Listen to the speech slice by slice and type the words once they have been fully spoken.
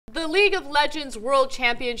the League of Legends World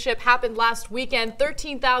Championship happened last weekend.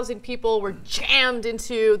 13,000 people were jammed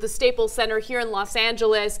into the Staples Center here in Los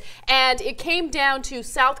Angeles, and it came down to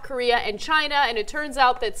South Korea and China, and it turns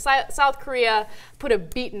out that South Korea put a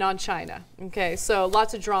beating on China. Okay, so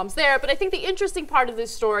lots of dramas there, but I think the interesting part of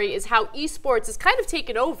this story is how esports is kind of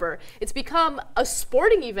taken over. It's become a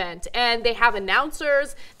sporting event, and they have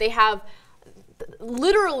announcers, they have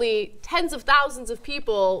literally tens of thousands of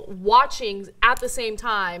people watching at the same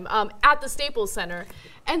time at the Staples Center.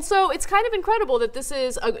 And so it's kind of incredible that this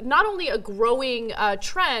is not only a growing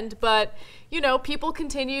trend, but you know, people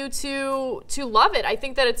continue to love it. I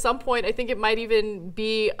think that at some point, I think it might even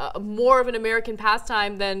be more of an American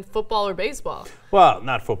pastime than football or baseball. Well,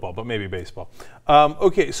 not football, but maybe baseball.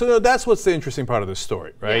 Okay, so that's what's the interesting part of this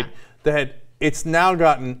story, right? Yeah. That it's now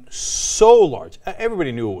gotten so large.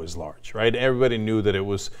 Everybody knew it was large, right? Everybody knew that it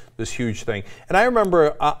was this huge thing. And I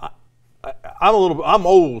remember, I'm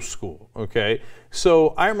old school, okay? So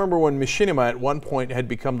I remember when Machinima at one point had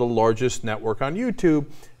become the largest network on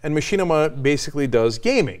YouTube, and Machinima basically does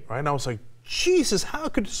gaming, right? And I was like, Jesus, how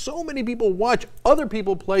could so many people watch other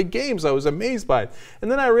people play games? I was amazed by it.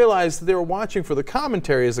 And then I realized that they were watching for the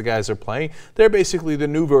commentary as the guys are playing. They're basically the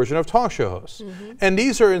new version of talk show hosts. Mm-hmm. And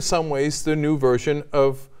these are in some ways the new version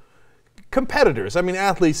of competitors. I mean,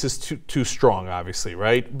 athletes is too strong, obviously,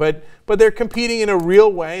 right? But they're competing in a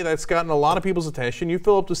real way that's gotten a lot of people's attention. You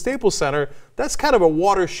fill up the Staples Center, that's kind of a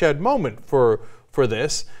watershed moment for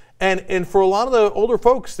this. And for a lot of the older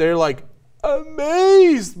folks, they're like,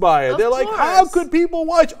 amazed by it. They're like, how could people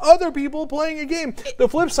watch other people playing a game? The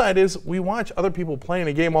flip side is we watch other people playing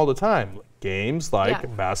a game all the time. Games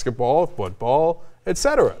like basketball, football,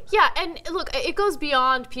 etc. Yeah, and look, it goes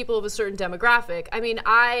beyond people of a certain demographic. I mean,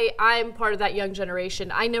 I'm part of that young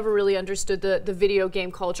generation. I never really understood the video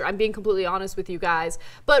game culture. I'm being completely honest with you guys.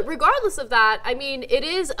 But regardless of that, I mean, it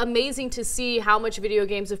is amazing to see how much video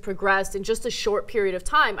games have progressed in just a short period of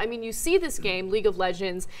time. I mean, you see this game, League of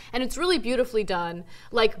Legends, and it's really beautifully done.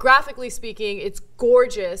 Like, graphically speaking, it's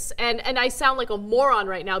gorgeous. And I sound like a moron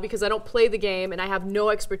right now because I don't play the game and I have no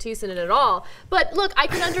expertise in it at all. But look, I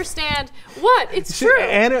can understand what? It's true.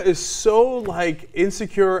 Anna is so like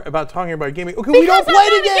insecure about talking about gaming. Okay, we don't play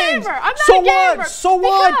the games. I'm not a gamer. So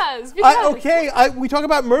what? Because we talk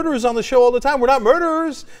about murderers on the show all the time. We're not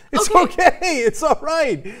murderers. It's okay. It's all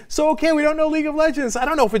right. So okay, we don't know League of Legends. I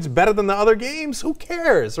don't know if it's better than the other games. Who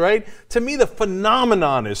cares, right? To me, the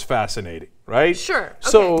phenomenon is fascinating. Right? Sure. Okay.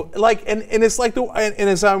 So like, and it's like and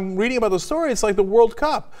as I'm reading about the story, it's like the World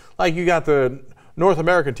Cup. Like you got the North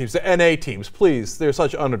American teams, the NA teams, please, they're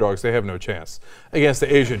such underdogs, they have no chance against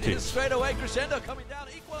the Asian teams.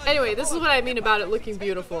 Anyway, this is what I mean about it looking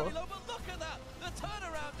beautiful.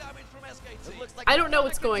 I don't know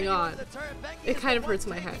what's going on. It kind of hurts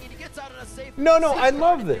my head. No, I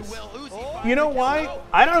love this. You know why?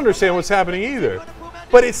 I don't understand what's happening either.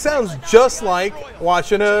 But it sounds just like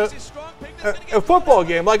watching a football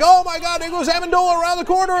game. Like, oh my God, there goes Amendola around the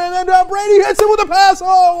corner, and then Brady hits him with a pass.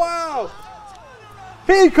 Oh, wow.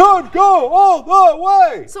 He could go all the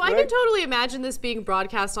way. So I can totally imagine this being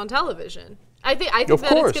broadcast on television. I think that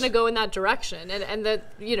it's going to go in that direction, and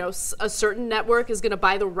that, you know, a certain network is going to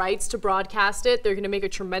buy the rights to broadcast it. They're going to make a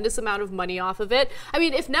tremendous amount of money off of it. I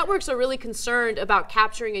mean, if networks are really concerned about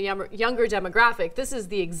capturing a younger demographic, this is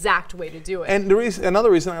the exact way to do it. And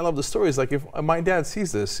another reason I love the story is, like, if my dad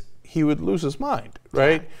sees this, he would lose his mind,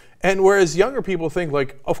 right? Yeah. And whereas younger people think,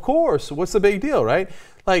 like, of course, what's the big deal, right?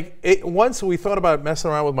 Like, once we thought about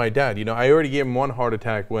messing around with my dad, you know, I already gave him one heart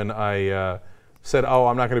attack when I said, oh,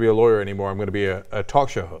 I'm not going to be a lawyer anymore. I'm going to be a talk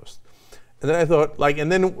show host. And then I thought, like,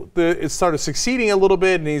 and then it started succeeding a little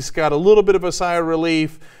bit, and he's got a little bit of a sigh of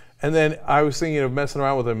relief. And then I was thinking of messing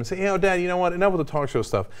around with him and saying, Dad, you know what? Enough with the talk show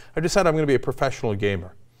stuff. I decided I'm going to be a professional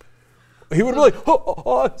gamer. He would be like,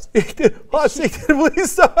 please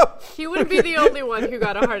stop. He wouldn't be the only one who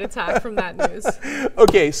got a heart attack from that news.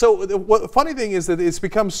 Okay, so the funny thing is that it's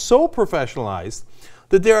become so professionalized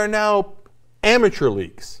that there are now amateur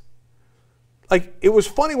leagues. Like, it was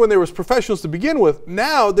funny when there was professionals to begin with.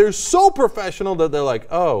 Now they're so professional that they're like,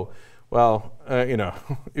 oh, well, you know,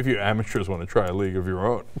 if you amateurs want to try a league of your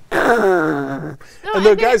own. And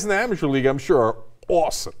the guys in the amateur league, I'm sure, are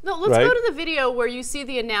awesome. No, let's go to the video where you see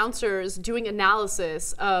the announcers doing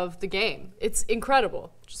analysis of the game. It's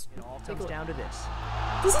incredible. Just it all comes down to this.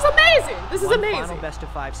 This is amazing. This is amazing. Final best of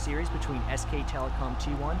 5 series between SKT Telecom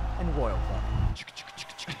T1 and Royal Club.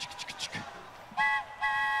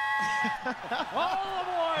 All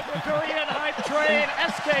aboard! the Korean hype train,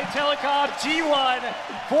 SK Telecom T1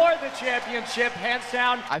 for the championship, hands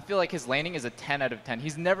down. I feel like his laning is a 10 out of 10.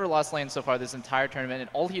 He's never lost lane so far this entire tournament, and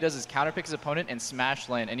all he does is counterpick his opponent and smash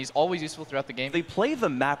lane, and he's always useful throughout the game. They play the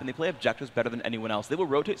map and they play objectives better than anyone else. They will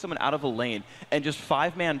rotate someone out of a lane and just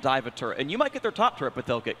 5-man dive a turret, and you might get their top turret, but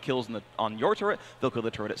they'll get kills on your turret, they'll kill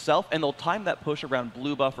the turret itself, and they'll time that push around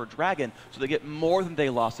blue buff or dragon, so they get more than they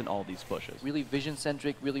lost in all these pushes. Really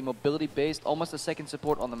vision-centric, really mobility-based, almost a second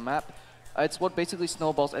support on the map. It's what basically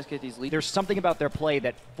snowballs SKT's lead. There's something about their play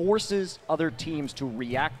that forces other teams to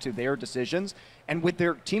react to their decisions, and with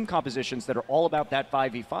their team compositions that are all about that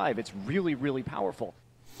 5v5, it's really, really powerful.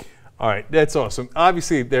 All right, that's awesome.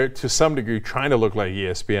 Obviously, they're to some degree trying to look like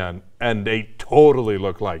ESPN, and they totally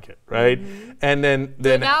look like it, right? And then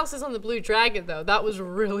The analysis on the Blue Dragon, though, that was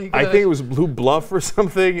really good. I think it was Blue Bluff or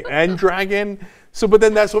something, and Dragon. So, but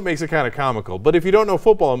then that's what makes it kind of comical. But if you don't know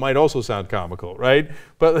football, it might also sound comical, right?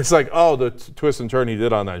 But it's like, oh, the twist and turn he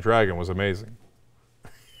did on that Dragon was amazing.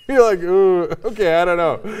 You're like, ooh, okay, I don't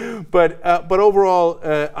know. But overall,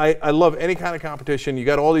 I love any kind of competition. You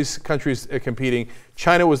got all these countries competing.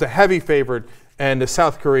 China was the heavy favorite, and the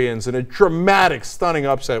South Koreans in a dramatic, stunning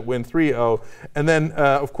upset win 3-0. And then,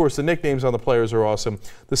 of course, the nicknames on the players are awesome.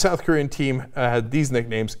 The South Korean team had these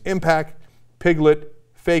nicknames: Impact, Piglet,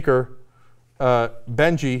 Faker,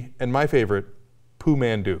 Benji, and my favorite, Pooh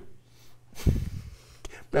Mandu.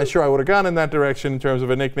 Not sure I would have gone in that direction in terms of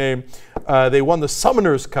a nickname. They won the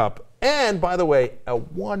Summoners Cup, and by the way, a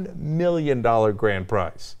 $1 million grand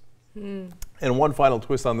prize. And one final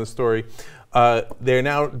twist on this story, they're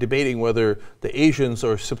now debating whether the Asians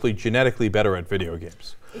are simply genetically better at video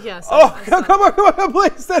games. Yes. Oh, come on,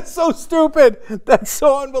 please. That's so stupid. That's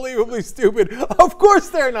so unbelievably stupid. Of course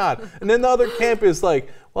they're not. And then the other camp is like,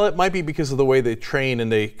 well, it might be because of the way they train and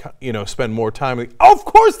they, spend more time. Of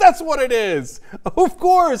course that's what it is. Of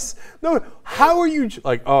course. No, how are you,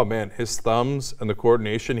 like, oh man, his thumbs and the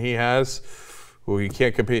coordination he has, well, he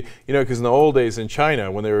can't compete. Because in the old days in China,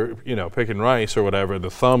 when they were, picking rice or whatever, the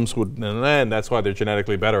thumbs would, and then that's why they're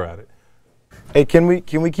genetically better at it. Hey, can we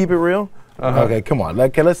keep it real? Okay, come on.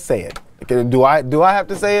 Let's say it. Okay, do I have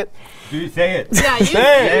to say it? Do you say it?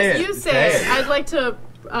 Yeah, you say it. I'd like to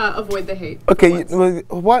avoid the hate. Okay,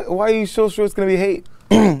 why are you so sure it's going to be hate?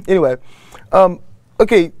 Anyway,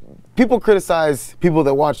 okay, people criticize people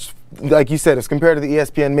that watch, like you said, as compared to the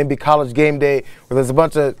ESPN, maybe College Game Day, where there's a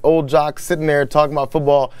bunch of old jocks sitting there talking about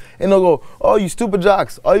football, and they'll go, oh, you stupid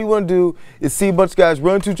jocks. All you want to do is see a bunch of guys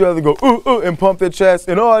run to each other and go, and pump their chest,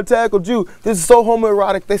 and oh, I tackled you. This is so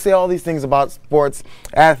homoerotic. They say all these things about sports,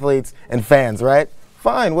 athletes, and fans, right?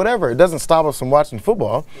 Fine, whatever. It doesn't stop us from watching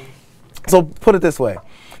football. So put it this way.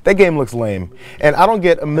 That game looks lame. And I don't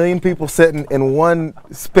get a million people sitting in one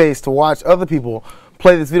space to watch other people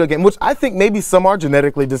play this video game, which I think maybe some are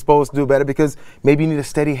genetically disposed to do better because maybe you need a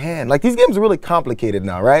steady hand. Like, these games are really complicated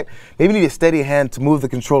now, right? Maybe you need a steady hand to move the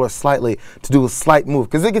controller slightly, to do a slight move,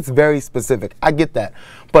 because it gets very specific. I get that.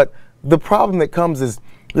 But the problem that comes is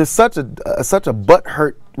there's such a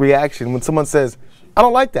butthurt reaction when someone says, I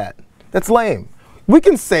don't like that. That's lame. We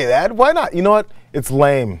can say that. Why not? You know what? It's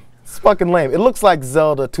lame. It's fucking lame. It looks like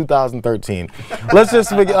Zelda 2013. Let's just,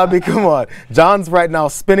 come on. John's right now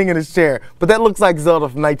spinning in his chair, but that looks like Zelda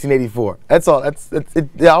from 1984. That's all. I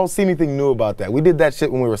don't see anything new about that. We did that shit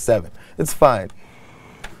when we were 7. It's fine.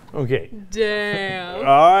 Okay. Damn.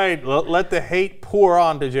 All right. Let the hate pour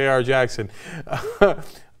on to J.R. Jackson.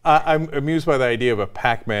 I'm amused by the idea of a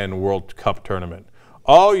Pac-Man World Cup tournament.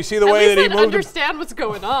 Oh, you see the way that he moved? I'd understand what's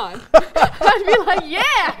going on. I'd be like,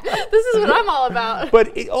 yeah, this is what I'm all about.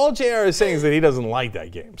 But all JR is saying is that he doesn't like that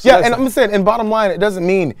game. So yeah, and I'm saying, and bottom line, it doesn't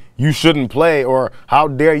mean you shouldn't play or how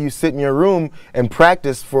dare you sit in your room and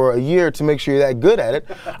practice for a year to make sure you're that good at it.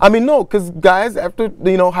 I mean, no, because guys, after,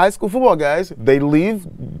 high school football guys, they leave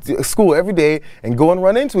school every day and go and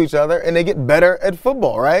run into each other and they get better at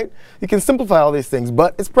football, right? You can simplify all these things,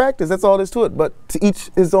 but it's practice. That's all there is to it. But to each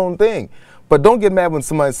his own thing. But don't get mad when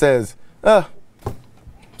somebody says,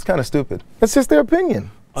 it's kind of stupid. That's just their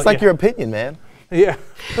opinion. It's like your opinion, man. Yeah.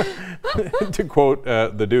 To quote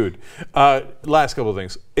the dude. Last couple of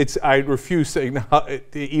things. I refuse to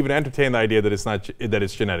even entertain the idea that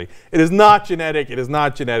it's genetic. It is not genetic. It is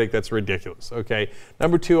not genetic. That's ridiculous. Okay.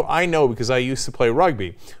 Number 2, I know because I used to play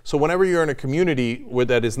rugby. So whenever you're in a community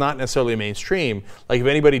that is not necessarily mainstream, like if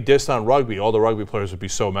anybody dissed on rugby, all the rugby players would be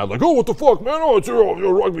so mad, like, oh, what the fuck, man? Oh,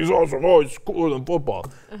 your rugby's awesome. Oh, it's cooler than football.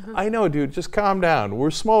 I know, dude. Just calm down.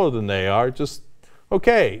 We're smaller than they are. Just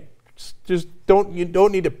you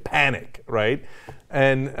don't need to panic, right?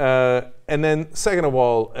 And And then, second of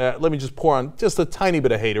all, let me just pour on just a tiny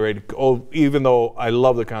bit of haterade. Oh, even though I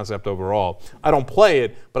love the concept overall, I don't play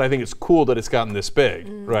it, but I think it's cool that it's gotten this big,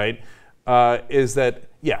 right? Is that,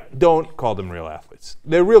 yeah, don't call them real athletes.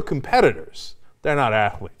 They're real competitors. They're not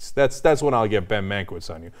athletes. That's when I'll get Ben Mankiewicz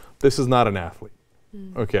on you. This is not an athlete.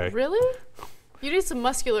 Okay. Really? You need some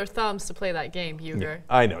muscular thumbs to play that game, Uygur. Yeah,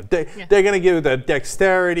 I know. They're going to give it the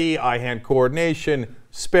dexterity, eye-hand coordination.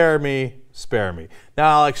 Spare me, spare me.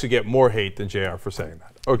 Now I'll actually get more hate than JR for saying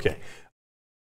that. Okay.